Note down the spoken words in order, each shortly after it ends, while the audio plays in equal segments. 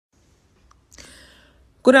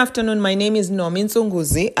Good afternoon. My name is Nomihlali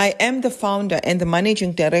Ntsunguzi. I am the founder and the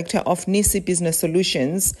managing director of NISSI Business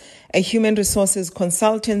Solutions, a human resources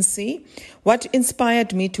consultancy. What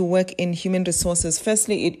inspired me to work in human resources?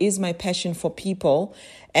 Firstly, it is my passion for people,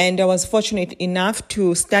 and I was fortunate enough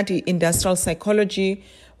to study industrial psychology,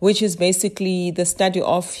 which is basically the study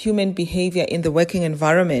of human behavior in the working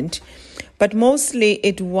environment. But mostly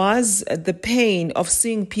it was the pain of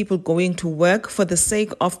seeing people going to work for the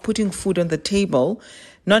sake of putting food on the table,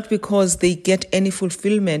 not because they get any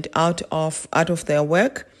fulfillment out of their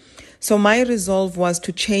work. So my resolve was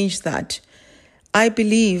to change that. I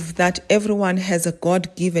believe that everyone has a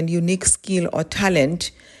God-given unique skill or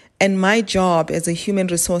talent, and my job as a human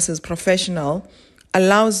resources professional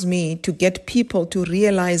allows me to get people to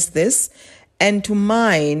realize this and to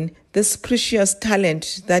mine this precious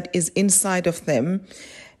talent that is inside of them,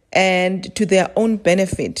 and to their own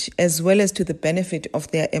benefit as well as to the benefit of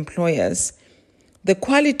their employers. The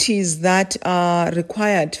qualities that are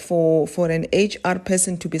required for an HR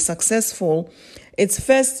person to be successful, it's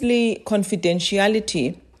firstly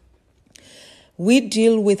confidentiality. We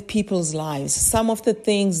deal with people's lives. Some of the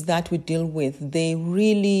things that we deal with, they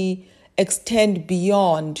really extend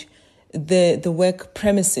beyond the work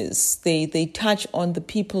premises. They touch on the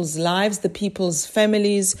people's lives, the people's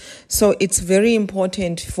families. So it's very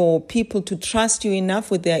important for people to trust you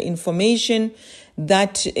enough with their information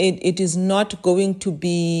that it is not going to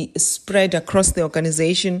be spread across the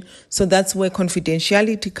organization. So that's where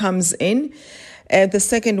confidentiality comes in. The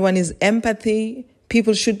second one is empathy.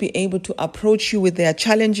 People should be able to approach you with their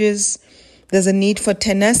challenges. There's a need for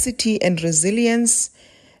tenacity and resilience.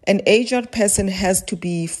 An HR person has to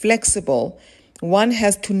be flexible. One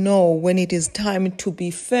has to know when it is time to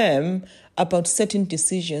be firm about certain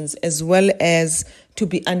decisions, as well as to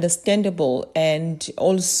be understandable and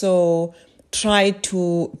also try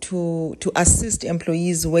to assist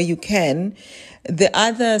employees where you can. The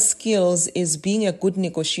other skills is being a good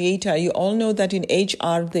negotiator. You all know that in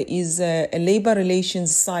HR there is a labor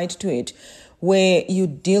relations side to it, where you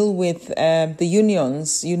deal with the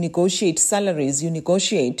unions, you negotiate salaries, you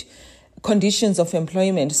negotiate conditions of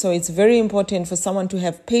employment. So it's very important for someone to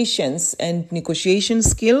have patience and negotiation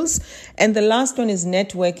skills. And the last one is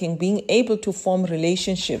networking, being able to form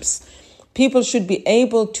relationships. People should be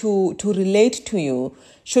able to relate to you.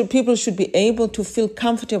 People should be able to feel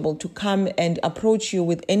comfortable to come and approach you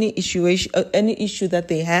with any issue that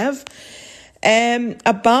they have.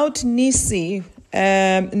 About NISSI,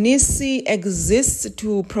 NISSI exists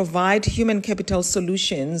to provide human capital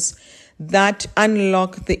solutions that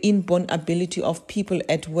unlock the inborn ability of people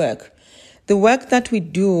at work. The work that we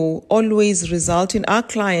do always results in our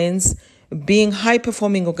clients being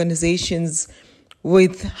high-performing organizations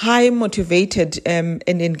with high motivated and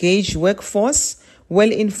engaged workforce,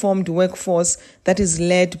 well-informed workforce that is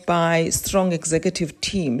led by strong executive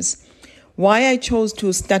teams. Why I chose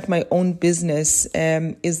to start my own business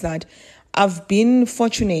is that I've been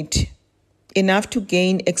fortunate enough to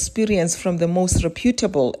gain experience from the most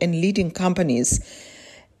reputable and leading companies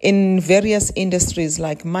in various industries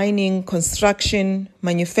like mining, construction,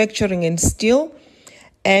 manufacturing, and steel.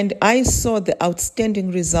 And I saw the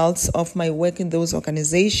outstanding results of my work in those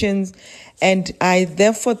organizations. And I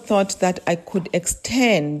therefore thought that I could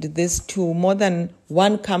extend this to more than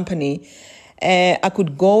one company. I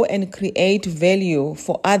could go and create value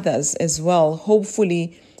for others as well,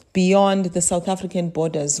 hopefully beyond the South African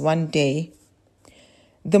borders one day.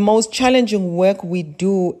 The most challenging work we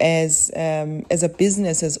do as a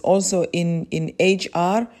business is also in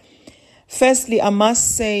HR. Firstly, I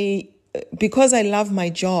must say, because I love my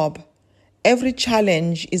job, every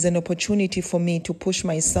challenge is an opportunity for me to push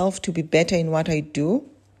myself to be better in what I do.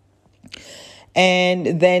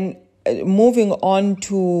 And then moving on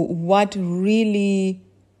to what really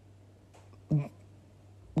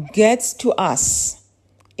gets to us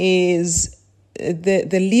is the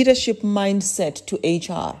leadership mindset to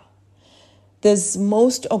HR. There's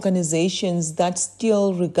most organizations that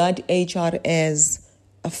still regard HR as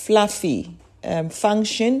a fluffy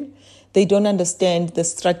function. They don't understand the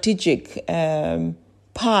strategic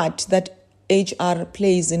part that HR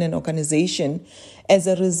plays in an organization. As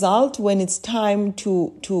a result, when it's time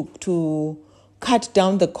to cut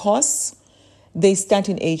down the costs, they start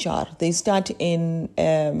in HR. They start in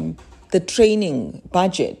the training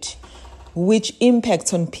budget, which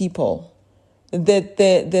impacts on people.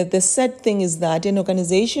 The sad thing is that an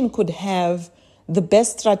organization could have the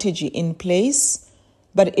best strategy in place,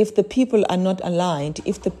 but if the people are not aligned,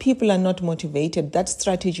 if the people are not motivated, that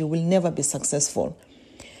strategy will never be successful.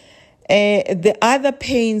 The other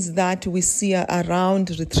pains that we see are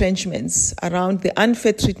around retrenchments, around the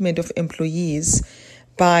unfair treatment of employees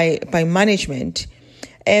by management,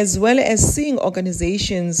 as well as seeing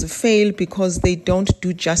organizations fail because they don't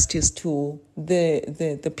do justice to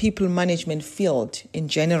the people management field in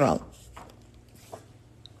general.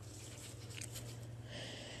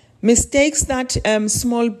 Mistakes that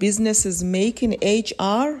small businesses make in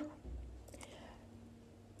HR.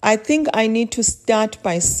 I think I need to start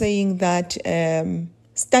by saying that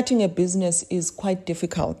starting a business is quite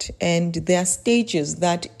difficult, and there are stages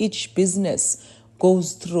that each business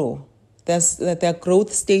goes through. There are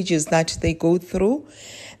growth stages that they go through.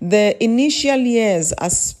 The initial years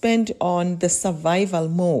are spent on the survival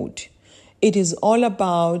mode. It is all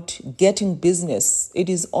about getting business. It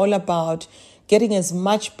is all about getting as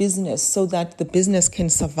much business so that the business can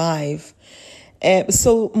survive.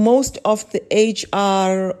 So most of the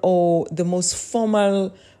HR or the most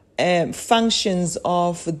formal functions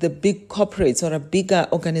of the big corporates or bigger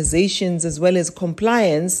organizations, as well as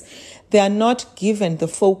compliance, they are not given the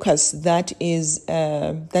focus that is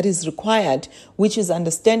required, which is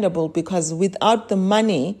understandable, because without the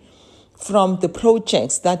money from the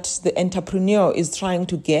projects that the entrepreneur is trying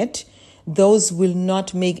to get, those will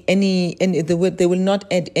not make they will not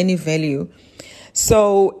add any value.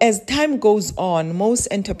 So as time goes on, most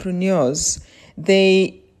entrepreneurs,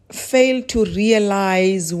 they fail to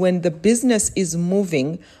realize when the business is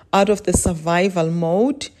moving out of the survival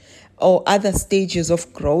mode or other stages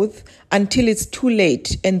of growth until it's too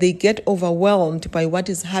late, and they get overwhelmed by what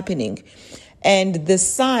is happening. And the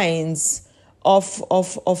signs of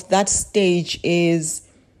that stage is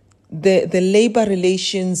the labor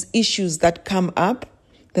relations issues that come up,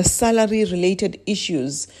 the salary related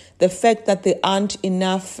issues, the fact that there aren't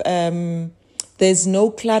enough, there's no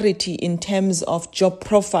clarity in terms of job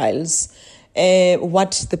profiles,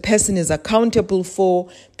 what the person is accountable for.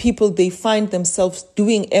 People, they find themselves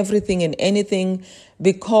doing everything and anything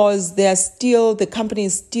because the company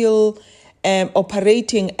is still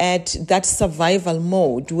operating at that survival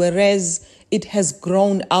mode, whereas it has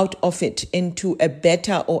grown out of it into a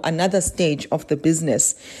better or another stage of the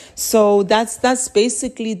business. So that's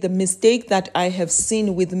basically the mistake that I have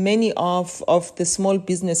seen with many of the small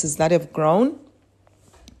businesses that have grown.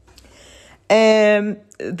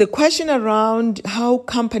 The question around how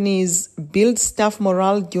companies build staff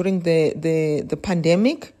morale during the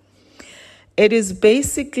pandemic, it is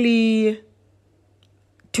basically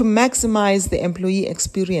to maximize the employee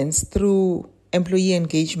experience through employee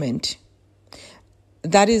engagement.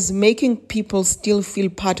 That is making people still feel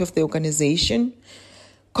part of the organization.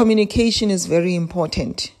 Communication is very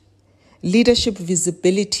important. Leadership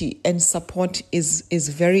visibility and support is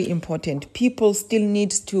very important. People still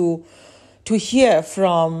need to hear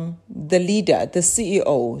from the leader, the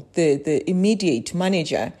CEO, the immediate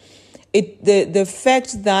manager. The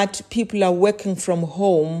fact that people are working from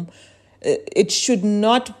home, it should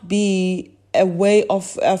not be a way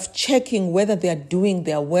of checking whether they are doing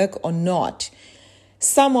their work or not.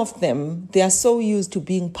 Some of them, they are so used to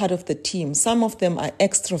being part of the team. Some of them are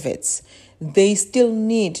extroverts. They still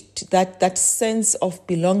need that sense of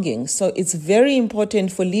belonging. So it's very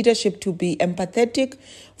important for leadership to be empathetic,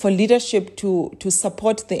 for leadership to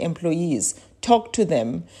support the employees, talk to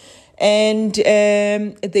them. And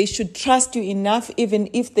they should trust you enough, even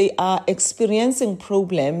if they are experiencing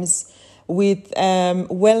problems with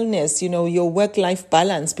wellness, your work-life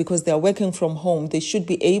balance, because they're working from home. They should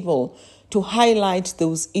be able to highlight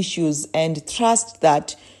those issues and trust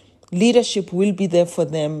that leadership will be there for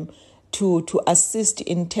them to assist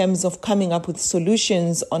in terms of coming up with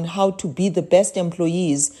solutions on how to be the best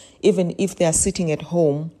employees, even if they are sitting at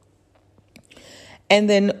home. And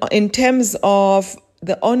then in terms of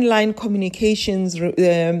the online communications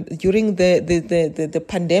during the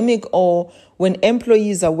pandemic, or when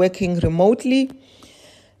employees are working remotely,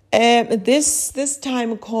 this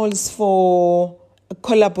time calls for a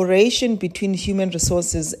collaboration between human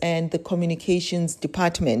resources and the communications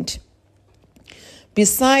department.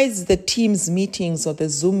 Besides the Teams meetings or the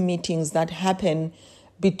Zoom meetings that happen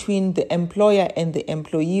between the employer and the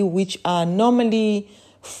employee, which are normally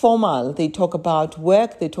formal, they talk about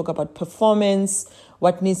work, they talk about performance,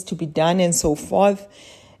 what needs to be done, and so forth.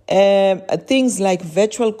 Things like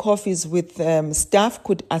virtual coffees with staff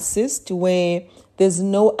could assist, where there's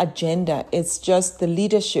no agenda. It's just the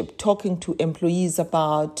leadership talking to employees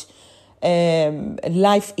about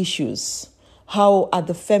life issues. How are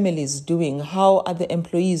the families doing? How are the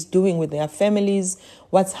employees doing with their families?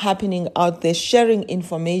 What's happening out there? Sharing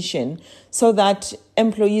information so that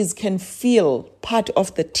employees can feel part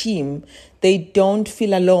of the team. They don't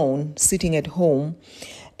feel alone sitting at home.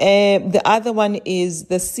 The other one is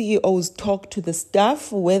the CEOs talk to the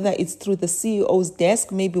staff, whether it's through the CEO's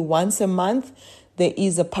desk, maybe once a month. there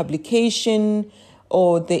is a publication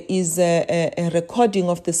or there is a recording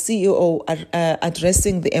of the CEO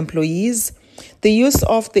addressing the employees. The use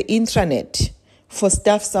of the intranet for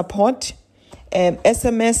staff support,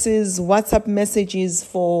 SMSs, WhatsApp messages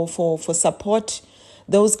for support,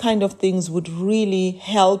 those kind of things would really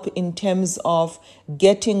help in terms of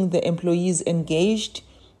getting the employees engaged,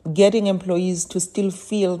 getting employees to still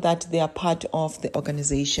feel that they are part of the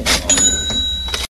organization.